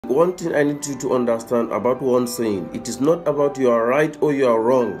one thing I need you to understand about one saying: it is not about you are right or you are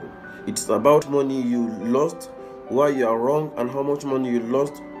wrong. It's about money you lost while you are wrong, and how much money you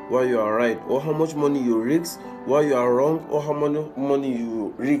lost while you are right, or how much money you risk while you are wrong, or how much money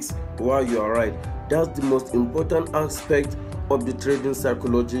you risk while you are right. That's the most important aspect of the trading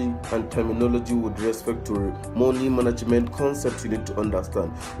psychology and terminology with respect to money management concepts you need to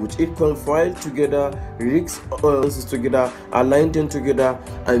understand, which it compiled together, risks together, aligned them together.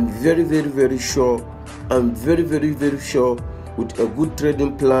 I'm very sure with a good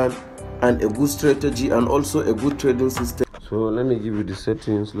trading plan and a good strategy and also a good trading system. So let me give you the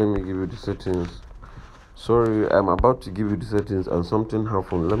settings. Sorry, I'm about to give you the settings and something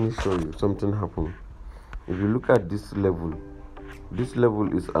happened. Let me show you something happened. If you look at this level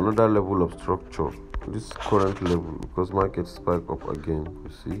is another level of structure. This current level, because market spike up again,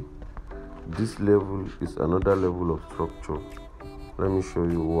 you see, this level is another level of structure. Let me show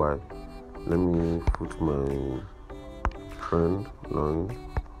you why. Let me put my trend line.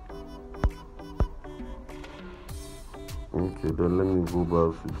 Okay, then let me go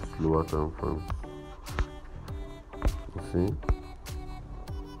back to the lower time frame.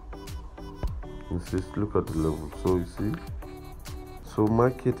 You see, look at the level. So you see, so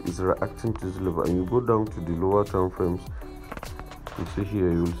market is reacting to this level, and you go down to the lower time frames. You see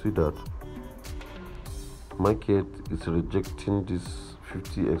here, you will see that market is rejecting this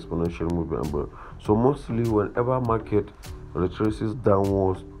 50 exponential moving average. So mostly whenever market retraces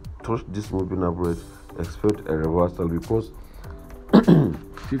downwards, touch this moving average, expect a reversal, because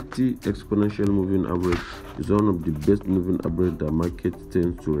 50 exponential moving average is one of the best moving average that market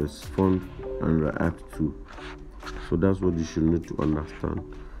tends to respond and react to. So that's what you should need to understand.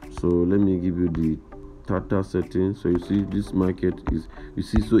 So let me give you the Tata settings. So you see, this market is,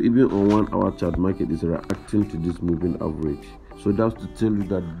 so even on 1 hour chart, market is reacting to this moving average. So that's to tell you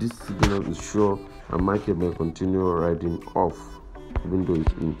that this signal is sure and market may continue riding off even though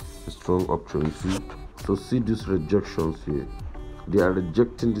it's in a strong uptrend. See, so see these rejections here, they are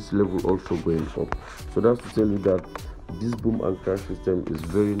rejecting this level also going up. So that's to tell you that this boom and crash system is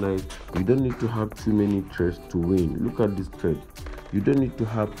very nice. You don't need to have too many trades to win. Look at this trade. You don't need to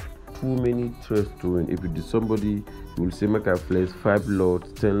have too many trades to win. If it is somebody, you will say make I place 5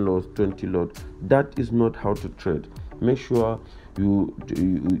 lots, 10 lots, 20 lots. That is not how to trade. Make sure you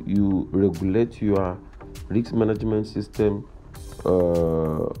regulate your risk management system,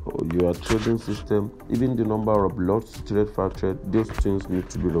 your trading system, even the number of lots to trade for trade. Those things need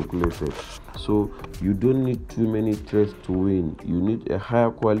to be regulated. So you don't need too many trades to win. You need a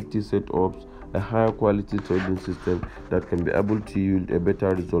higher quality setups, a higher quality trading system that can be able to yield a better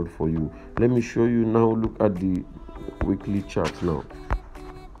result for you. Let me show you now. Look at the weekly chart now.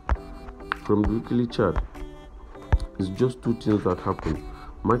 From the weekly chart, it's just two things that happen.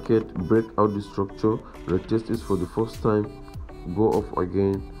 Market break out the structure, retest this for the first time, go off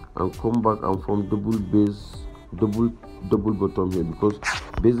again, and come back and form double bottom here. Because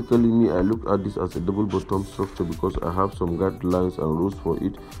basically me, I look at this as a double bottom structure because I have some guidelines and rules for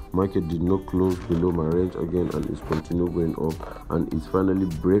it. Market did not close below my range again, and it's continue going up, and it's finally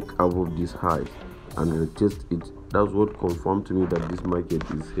break above this high and retest it. That's what confirmed to me that this market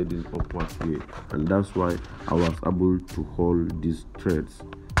is heading upwards here, and that's why I was able to hold these trades.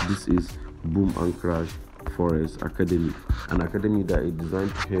 This is Boom and Crash Forex Academy, an academy that is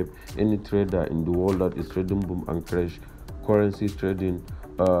designed to help any trader in the world that is trading boom and crash, currency trading,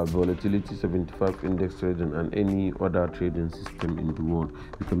 volatility 75 index trading, and any other trading system in the world.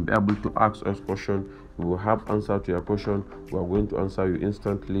 You can be able to ask us questions. We will have answer to your question. We are going to answer you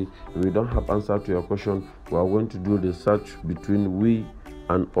instantly. If we don't have answer to your question, we are going to do the search between we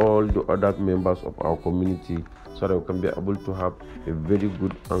and all the other members of our community, so that we can be able to have a very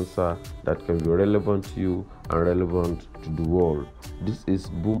good answer that can be relevant to you and relevant to the world. This is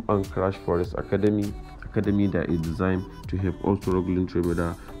Boom and Crash Forex Academy that is designed to help all struggling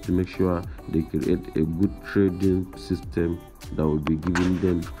traders to make sure they create a good trading system that will be giving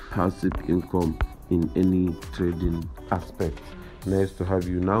them passive income in any trading aspect. Nice to have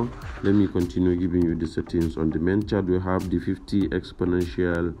you. Now let me continue giving you the settings. On the main chart, we have the 50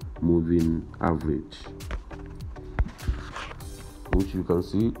 exponential moving average, which you can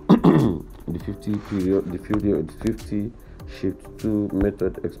see the 50 period, the 50 shift to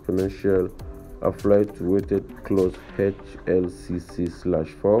method exponential applied to weighted close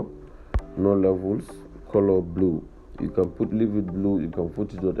HLCC/4, no levels, color blue. You can leave it blue, you can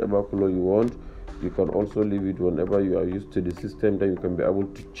put it whatever color you want. You can also leave it whenever you are used to the system, then you can be able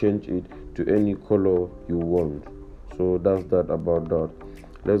to change it to any color you want. So that's that about that.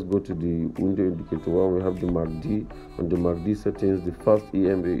 Let's go to the window indicator one. We have the MACD. On the MACD settings, the fast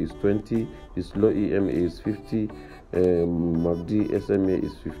EMA is 20, the slow EMA is 50, MACD SMA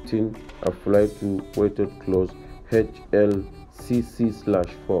is 15. Apply to weighted close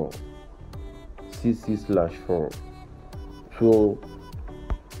HLCC/4. CC/4. So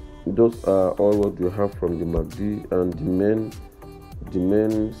those are all what we have from the MACD, and the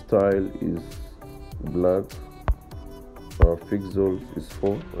main style is black. Our pixels is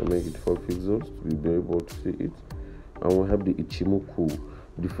 4. I make it 4 pixels to be able to see it. And we have the Ichimoku.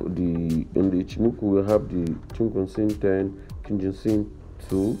 In the Ichimoku we have the Chimpanzee 10, Kinjinsin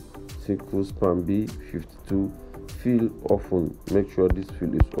 2, Seiko Span B 52. Fill often. Make sure this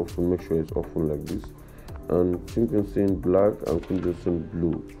fill is often. Make sure it's often like this. And Chimpanzee black and Kinjinsin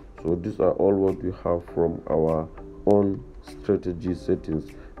blue. So these are all what we have from our own strategy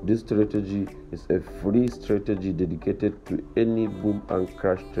settings. This strategy is a free strategy dedicated to any boom and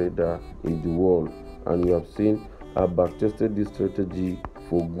crash trader in the world, and you have seen I backtested this strategy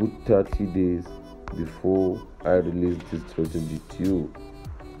for good 30 days before I released this strategy to you.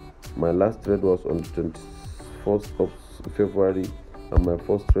 My last trade was on the 21st of February, and my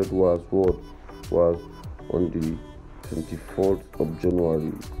first trade was on the 24th of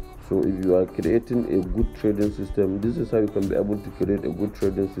January. So if you are creating a good trading system, this is how you can be able to create a good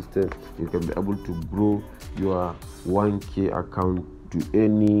trading system. You can be able to grow your 1K account to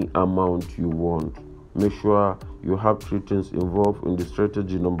any amount you want. Make sure you have 3 things involved in the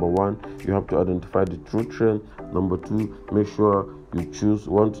strategy. Number 1, you have to identify the true trend. Number 2, make sure you choose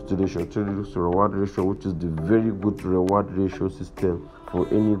 1-to-3 ratio, 3 to reward ratio, which is the very good reward ratio system for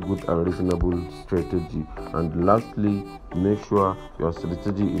any good and reasonable strategy. And lastly, make sure your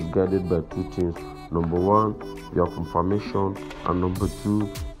strategy is guided by 2 things. Number 1, your confirmation, and number 2,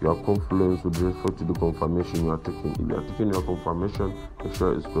 your confluence with respect to the confirmation you are taking. If you are taking your confirmation, make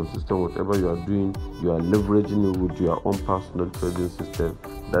sure it's consistent. Whatever you are doing, you are leveraging it with your own personal trading system.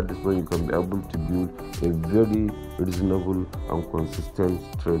 That is when you can be able to build a very reasonable and consistent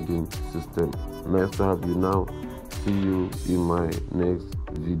trading system. Nice to have you now. See you in my next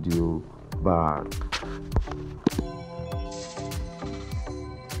video. Bye.